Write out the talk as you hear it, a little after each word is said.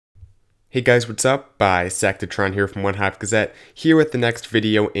Hey guys, what's up? Sectatron here from OneHive Gazette, here with the next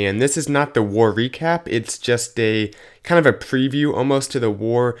video, and this is not the war recap, it's just a kind of a preview almost to the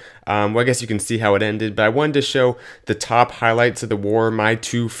war. Well, I guess you can see how it ended, but I wanted to show the top highlights of the war, my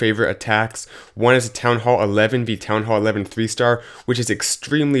two favorite attacks. One is a Town Hall 11 v Town Hall 11 3-star, which is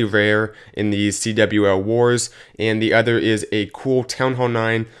extremely rare in these CWL wars, and the other is a cool Town Hall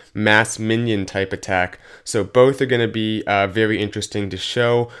 9 mass minion type attack. So both are going to be very interesting to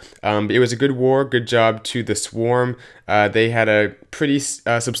show. It was a good war, good job to the Swarm. They had a pretty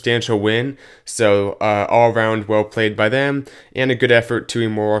substantial win, so all around well played by them, and a good effort to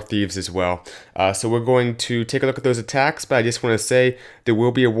Immoral Thieves as well. So we're going to take a look at those attacks, but I just want to say there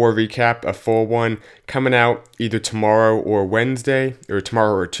will be a war recap, a full one, coming out either tomorrow or Wednesday, or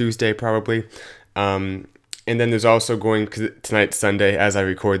tomorrow or Tuesday probably. And then there's also going, because tonight's Sunday as I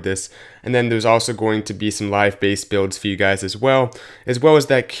record this, and then there's also going to be some live base builds for you guys as well as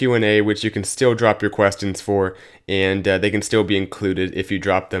that Q&A, which you can still drop your questions for, and they can still be included if you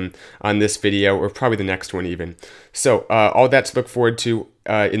drop them on this video, or probably the next one even. So all that to look forward to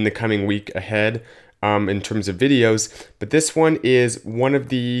in the coming week ahead in terms of videos, but this one is one of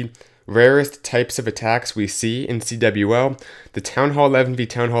the rarest types of attacks we see in CWL. The Town Hall 11 v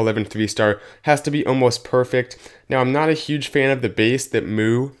Town Hall 11 3-star has to be almost perfect. Now, I'm not a huge fan of the base that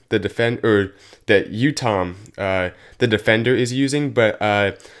that Utom, the defender, is using,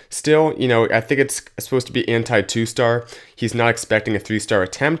 but still, you know, I think it's supposed to be anti-2-star. He's not expecting a 3-star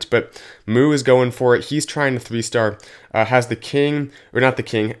attempt, but Moo is going for it. He's trying the 3-star. Has the king, or not the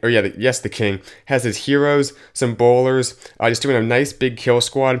king, or yeah, yes, the king, has his heroes, some bowlers, just doing a nice big kill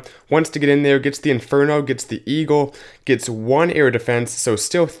squad. Wants to get in there, gets the Inferno, gets the Eagle, gets 1 air defense, so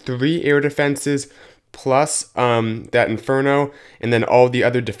still 3 air defenses, plus that Inferno, and then all the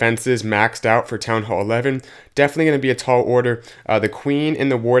other defenses maxed out for Town Hall 11. Definitely going to be a tall order. The Queen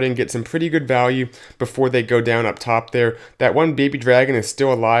and the Warden get some pretty good value before they go down up top there. That one baby dragon is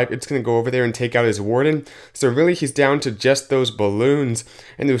still alive. It's going to go over there and take out his Warden. So really he's down to just those balloons,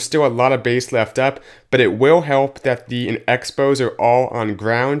 and there's still a lot of base left up, but it will help that the Expos are all on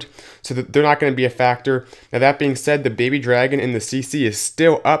ground, so that they're not going to be a factor. Now that being said, the baby dragon in the CC is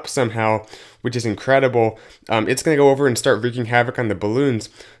still up somehow, which is incredible. It's going to go over and start wreaking havoc on the balloons,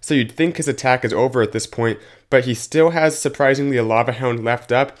 so you'd think his attack is over at this point, but he still has surprisingly a Lava Hound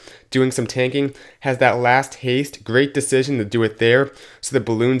left up, doing some tanking, has that last haste, great decision to do it there, so the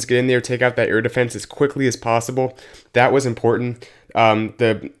balloons get in there, take out that air defense as quickly as possible. That was important.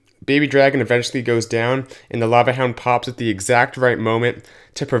 The baby dragon eventually goes down, and the Lava Hound pops at the exact right moment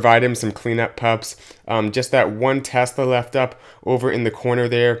to provide him some cleanup pups. Just that one Tesla left up over in the corner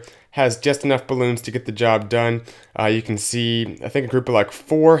there has just enough balloons to get the job done. You can see, I think, a group of like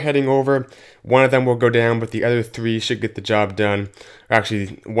 4 heading over. One of them will go down, but the other 3 should get the job done. Or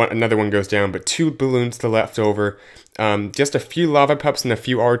actually, another one goes down, but 2 balloons to left over. Just a few lava pups and a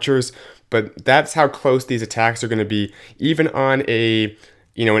few archers, but that's how close these attacks are going to be, even on a,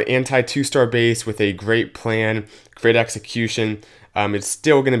 you know, an anti-2-star base with a great plan, great execution. It's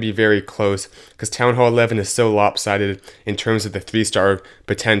still going to be very close because Town Hall 11 is so lopsided in terms of the 3-star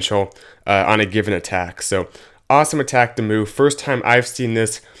potential on a given attack. So awesome attack to move. First time I've seen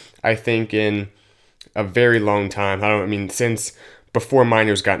this, I think, in a very long time. I mean, since before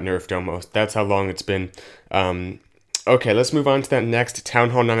miners got nerfed almost. That's how long it's been. Okay, let's move on to that next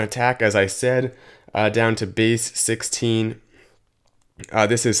Town Hall 9 attack. As I said, down to base 16.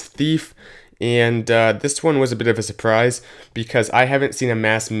 This is Thief. And this one was a bit of a surprise because I haven't seen a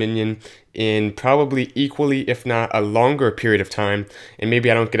mass minion in probably equally, if not a longer period of time. And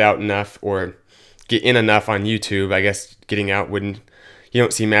maybe I don't get out enough or get in enough on YouTube. I guess getting out wouldn't, you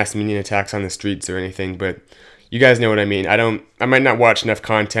don't see mass minion attacks on the streets or anything, but you guys know what I mean. I might not watch enough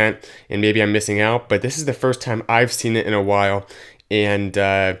content and maybe I'm missing out, but this is the first time I've seen it in a while.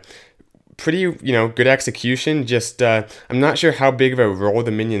 And pretty, you know, good execution. Just I'm not sure how big of a role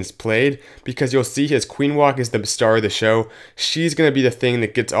the minions played, because you'll see his Queen Walk is the star of the show. She's going to be the thing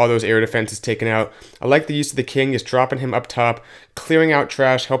that gets all those air defenses taken out. I like the use of the king, just dropping him up top, clearing out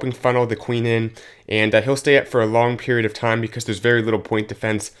trash, helping funnel the queen in, and he'll stay up for a long period of time because there's very little point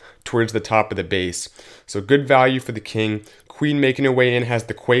defense towards the top of the base. So good value for the king. Queen making her way in, has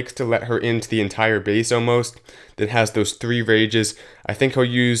the quakes to let her into the entire base almost. Then has those 3 rages. I think he'll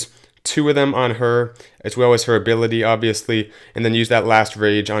use 2 of them on her, as well as her ability, obviously, and then use that last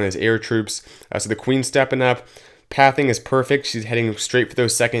rage on his air troops. So the Queen's stepping up. Pathing is perfect. She's heading straight for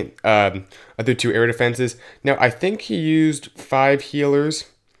those second other 2 air defenses. Now, I think he used 5 healers.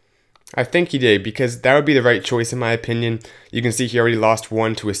 I think he did, because that would be the right choice in my opinion. You can see he already lost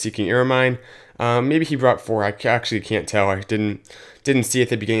 1 to a Seeking Ermine. Maybe he brought 4. I actually can't tell. I didn't didn't see at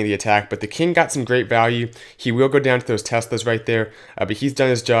the beginning of the attack, but the king got some great value. He will go down to those Teslas right there, but he's done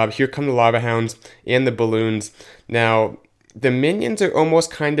his job. Here come the lava hounds and the balloons. Now, the minions are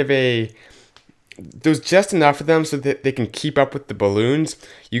almost kind of there's just enough of them so that they can keep up with the balloons.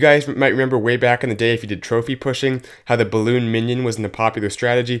 You guys might remember way back in the day, if you did trophy pushing, how the balloon minion was in a popular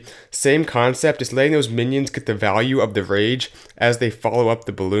strategy. Same concept, just letting those minions get the value of the rage as they follow up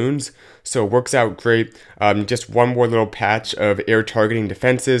the balloons. So it works out great. Just one more little patch of air targeting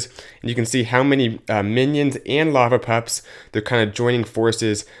defenses, and you can see how many minions and lava pups, they're kind of joining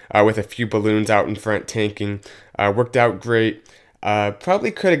forces with a few balloons out in front tanking. Worked out great.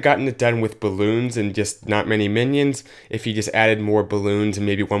 Probably could have gotten it done with balloons and just not many minions if he just added more balloons and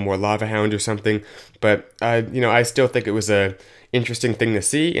maybe one more lava hound or something. But I still think it was a interesting thing to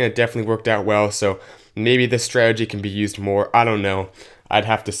see, and it definitely worked out well. So maybe this strategy can be used more. I don't know. I'd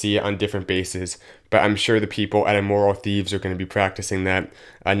have to see it on different bases, but I'm sure the people at Immoral Thieves are going to be practicing that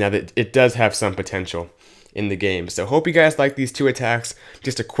now that it does have some potential in the game. So hope you guys like these two attacks.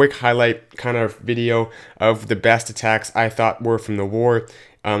 Just a quick highlight kind of video of the best attacks I thought were from the war.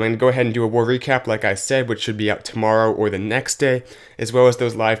 And go ahead and do a war recap like I said, which should be out tomorrow or the next day, as well as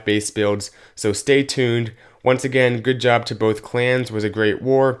those live base builds. So stay tuned. Once again, good job to both clans. It was a great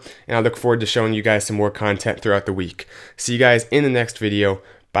war, and I look forward to showing you guys some more content throughout the week. See you guys in the next video.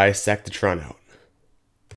 Bisectatron out.